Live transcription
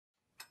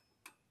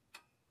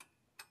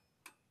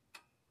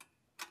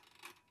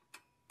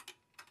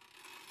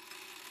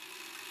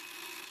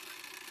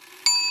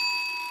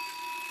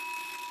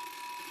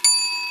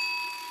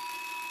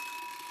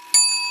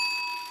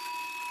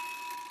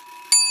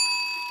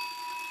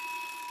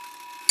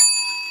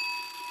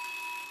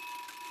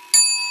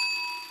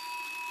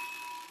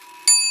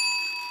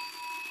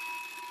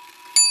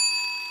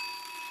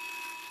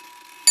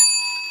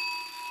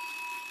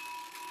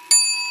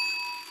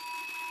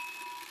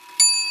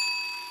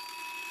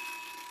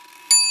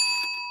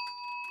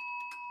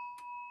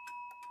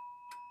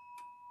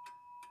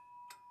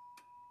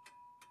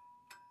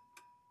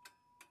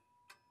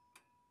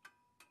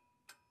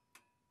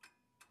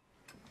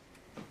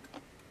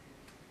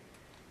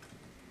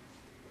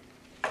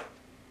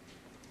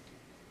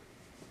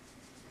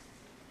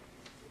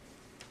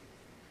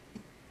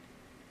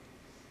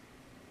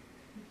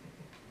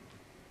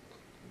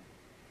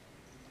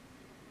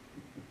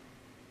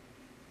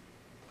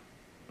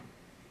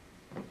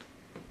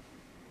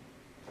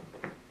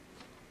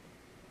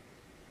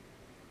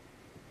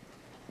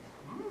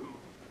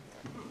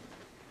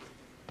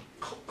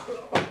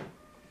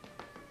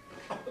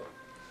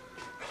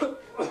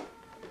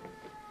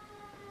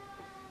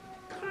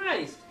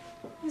Christ,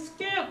 you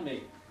scared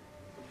me.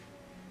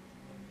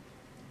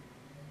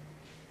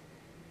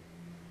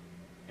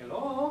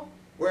 Hello?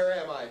 Where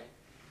am I?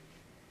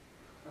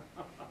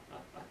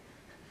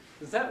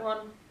 That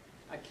one,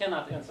 I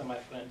cannot answer, my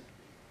friend.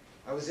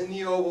 I was in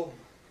the Oval.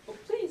 Oh,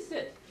 please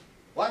sit.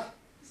 What?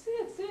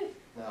 Sit.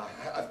 No,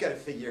 I've got to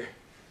figure.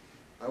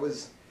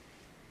 And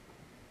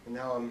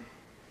now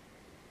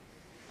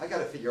I got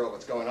to figure out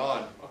what's going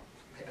on. Oh,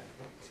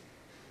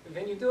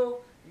 when you do,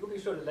 you'll be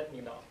sure to let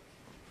me know.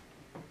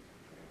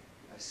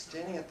 I was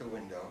standing at the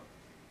window.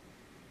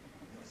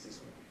 There was this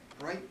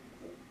bright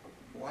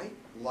white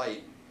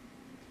light.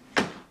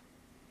 Am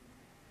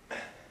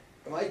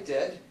I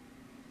dead?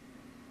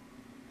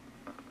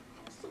 I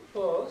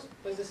suppose,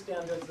 by the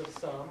standards of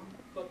some,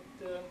 but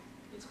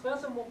it's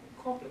rather more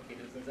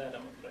complicated than that,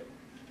 I'm afraid.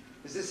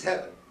 Is this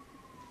heaven?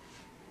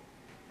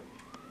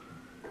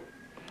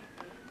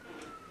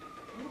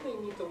 You may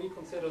need to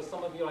reconsider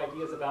some of your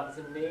ideas about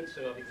the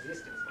nature of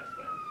existence, my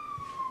friend.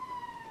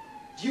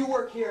 Do you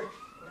work here?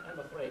 I'm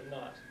afraid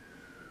not.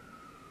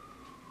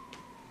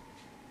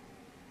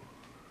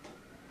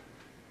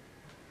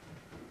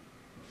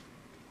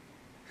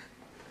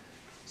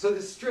 So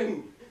the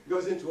string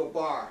goes into a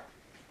bar,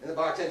 and the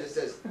bartender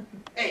says,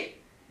 "Hey,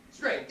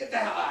 string, get the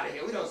hell out of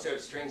here. We don't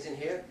serve strings in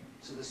here."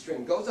 So the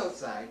string goes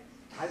outside,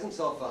 ties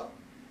himself up,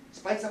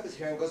 spikes up his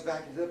hair, and goes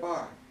back into the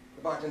bar.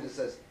 The bartender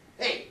says,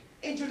 "Hey,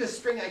 ain't you the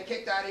string I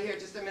kicked out of here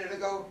just a minute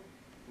ago?"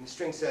 And the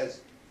string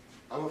says,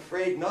 "I'm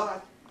afraid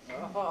not."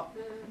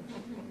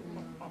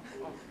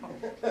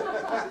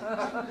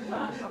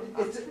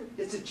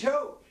 It's a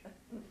joke.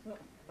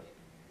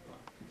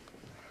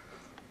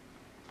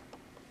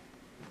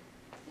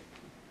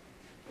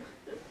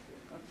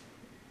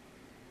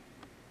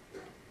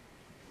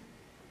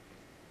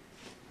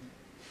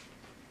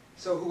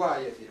 So who are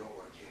you if you don't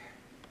work here?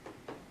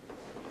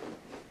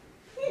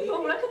 You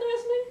don't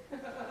recognize me?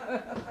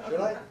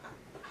 Should I?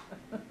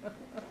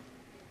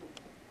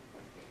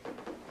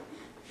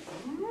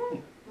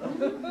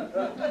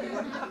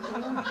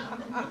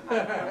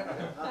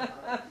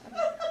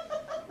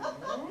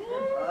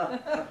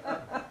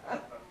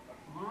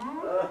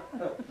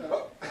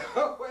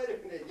 Oh, wait a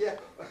minute. Yeah.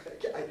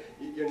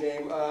 Your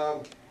name,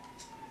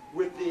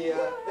 with the,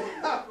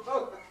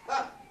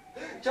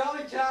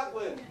 Charlie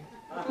Chaplin.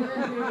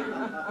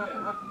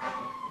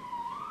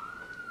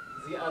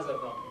 The other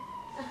one.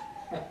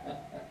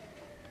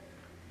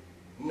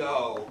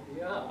 No.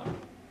 Yeah.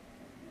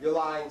 You're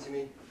lying to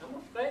me. I'm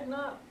afraid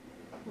not.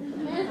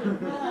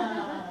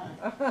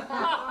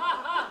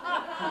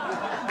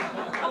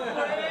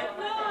 Afraid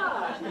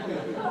not.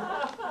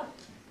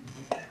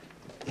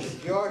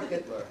 If you're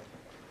Hitler,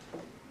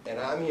 and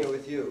I'm here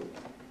with you,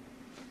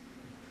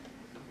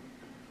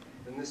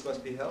 then this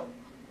must be hell.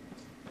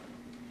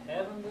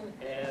 Heaven and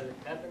hell,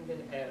 heaven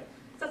and hell.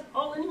 That's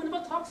all anyone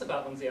ever talks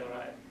about when they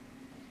arrive.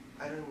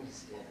 I don't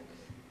understand.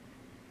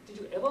 Did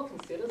you ever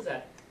consider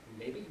that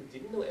maybe you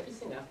didn't know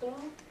everything after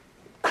all?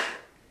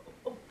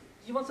 Oh,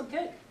 you want some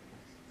cake?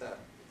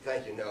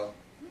 Thank you, no.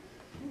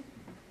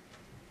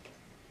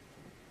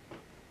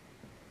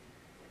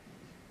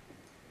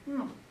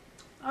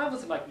 I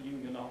was like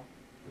you know.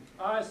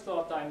 I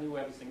thought I knew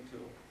everything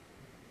too.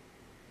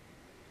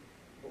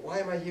 But why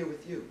am I here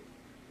with you?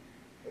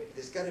 I mean,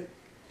 there's got to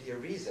be a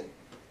reason.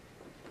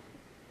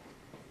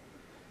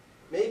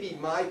 Maybe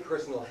my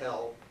personal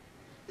hell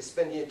is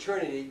spending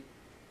eternity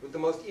with the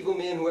most evil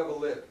man who ever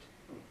lived.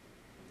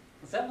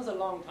 That was a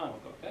long time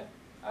ago, okay?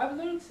 I've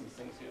learned some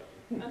things here,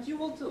 and you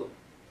will too.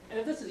 And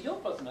if this is your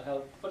personal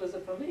hell, what is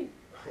it for me?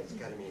 It's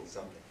got to mean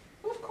something.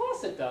 Well, of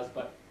course it does,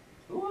 but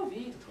who are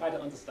we to try to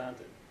understand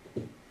it?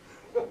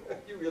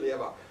 You really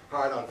have a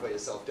hard-on for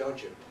yourself,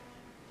 don't you?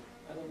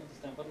 I don't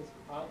understand. What is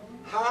pardon?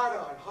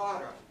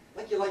 Hard-on.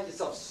 Like you like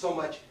yourself so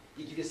much,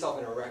 you give yourself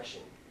an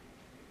erection.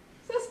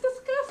 That's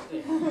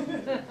disgusting.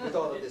 With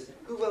all of this,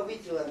 who will we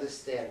to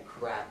understand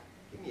crap?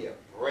 Give me a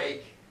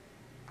break.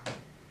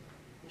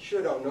 You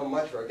sure don't know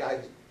much for a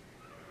guy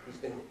who's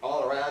been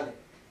all around,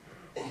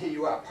 and here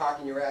you are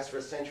parking your ass for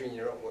a century and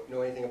you don't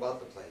know anything about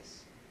the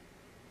place.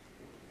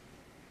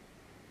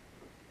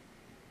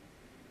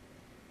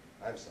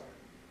 I'm sorry.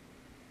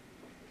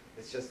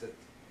 It's just that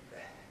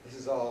this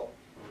is all...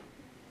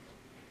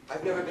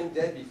 I've never been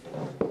dead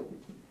before.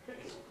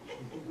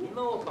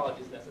 No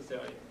apologies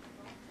necessary.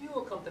 You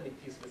will come to make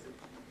peace with it.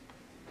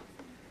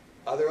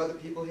 Are there other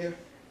people here?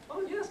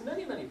 Oh yes,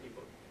 many, many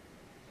people.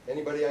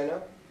 Anybody I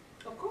know?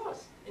 Of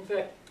course. In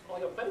fact, all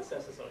your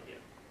predecessors are here.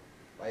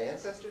 My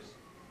ancestors?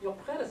 Your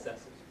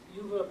predecessors.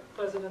 You were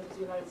President of the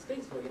United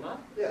States, were you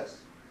not?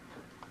 Yes.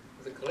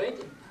 The great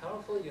and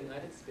powerful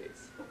United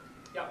States.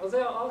 Yeah, well,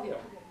 they are all here.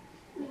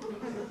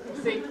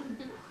 See,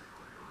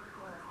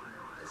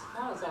 as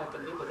far as I've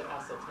been able to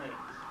ascertain,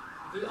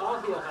 we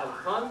all here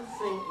have one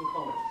thing in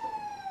common.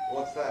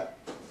 What's that?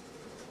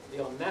 We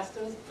are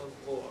masters of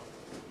war.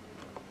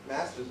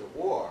 Masters of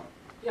war?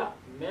 Yeah,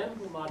 men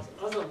who march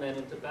other men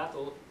into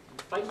battle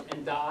fight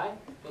and die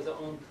for their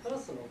own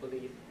personal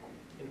belief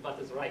in what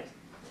is right.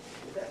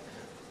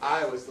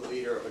 I was the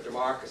leader of a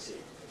democracy.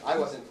 I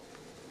was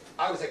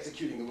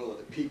executing the will of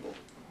the people.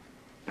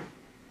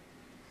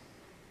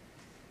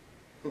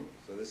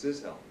 So this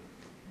is hell.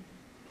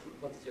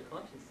 What does your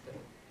conscience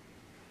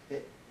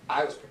say?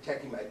 I was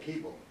protecting my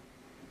people.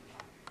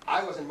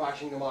 I wasn't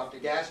marching them off to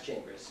gas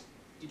chambers.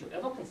 Did you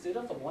ever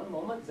consider for one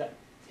moment that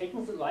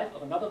taking the life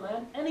of another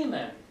man, any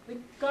man,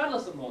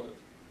 regardless of motive,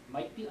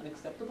 might be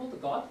unacceptable to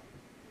God?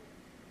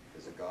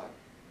 There's a God.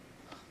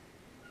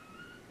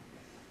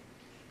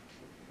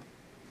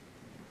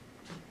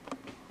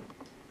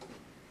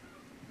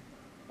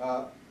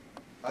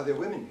 Are there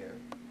women here?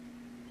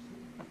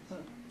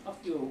 A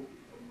few.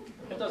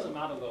 It doesn't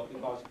matter though,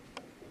 because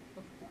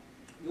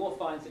you will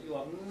find that you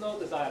have no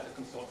desire to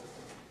consort with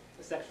them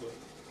sexually.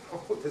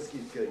 Oh, this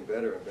keeps getting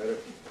better and better.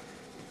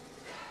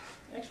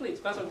 Actually,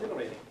 it's quite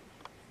liberating.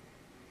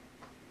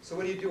 So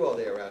what do you do all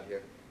day around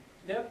here?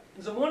 Yep.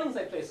 In the mornings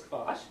I play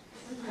squash,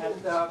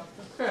 and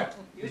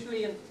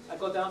usually I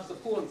go down to the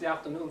pool in the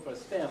afternoon for a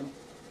swim,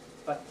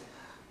 but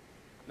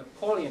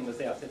Napoleon was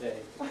there today.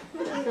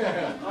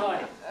 Oh,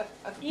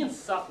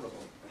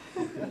 insufferable.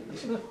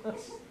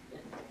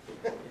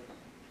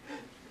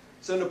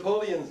 So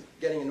Napoleon's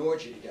getting an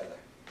orgy together,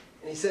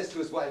 and he says to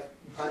his wife,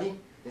 honey,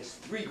 there's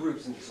 3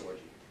 groups in this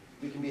orgy.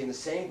 We can be in the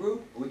same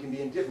group, or we can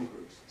be in different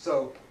groups.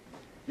 So,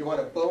 you want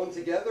to bone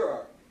together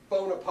or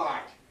bone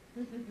apart?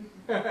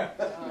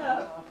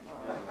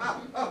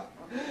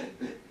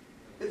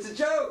 It's a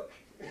joke!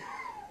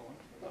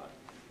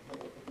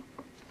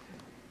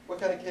 What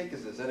kind of cake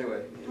is this,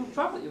 anyway?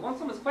 Chocolate, you want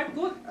some? It's quite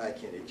good. I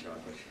can't eat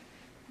chocolate.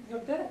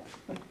 You're dead.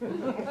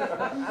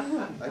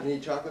 I can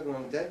eat chocolate when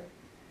I'm dead?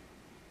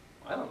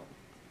 I don't know.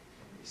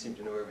 You seem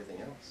to know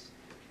everything else.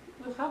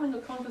 We're having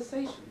a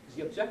conversation.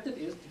 The objective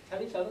is to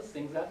tell each other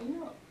things that we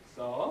know.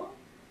 So,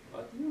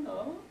 what do you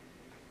know?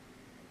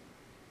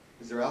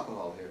 Is there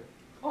alcohol here?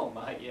 Oh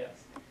my,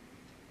 yes.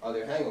 Are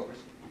there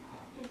hangovers?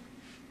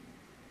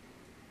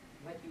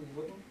 Like you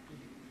wouldn't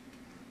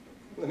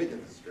Let me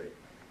get this straight.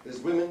 There's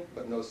women,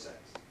 but no sex.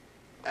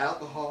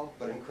 Alcohol,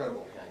 but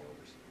incredible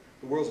hangovers.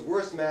 The world's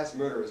worst mass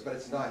murderers, but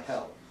it's not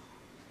hell.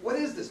 What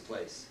is this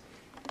place?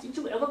 Did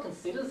you ever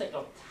consider that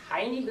your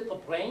tiny little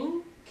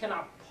brain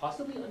cannot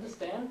possibly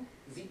understand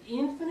the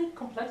infinite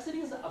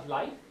complexities of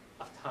life,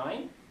 of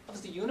time,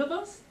 of the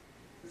universe?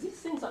 These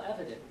things are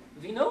evident.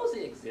 We know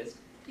they exist,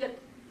 yet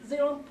they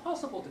are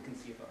impossible to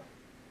conceive of.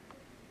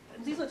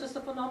 And these are just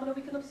the phenomena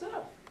we can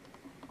observe.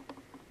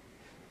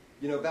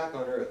 You know, back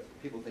on Earth,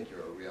 people think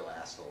you're a real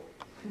asshole.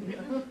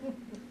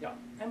 Yeah,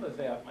 I'm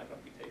aware of my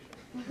reputation.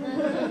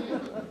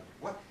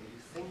 What were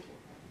you thinking?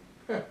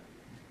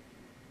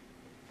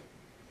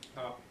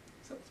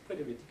 So it's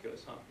pretty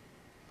ridiculous, huh?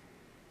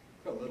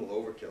 A little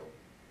overkill.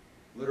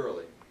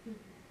 Literally.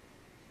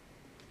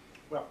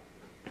 Well,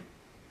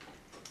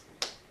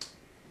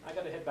 I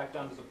gotta head back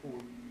down to the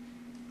pool.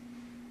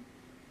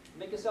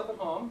 Make yourself at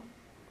home.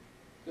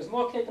 There's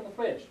more cake in the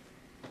fridge.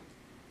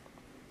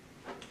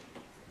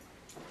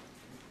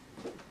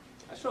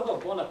 I sure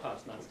hope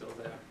Bonaparte's not still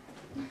there.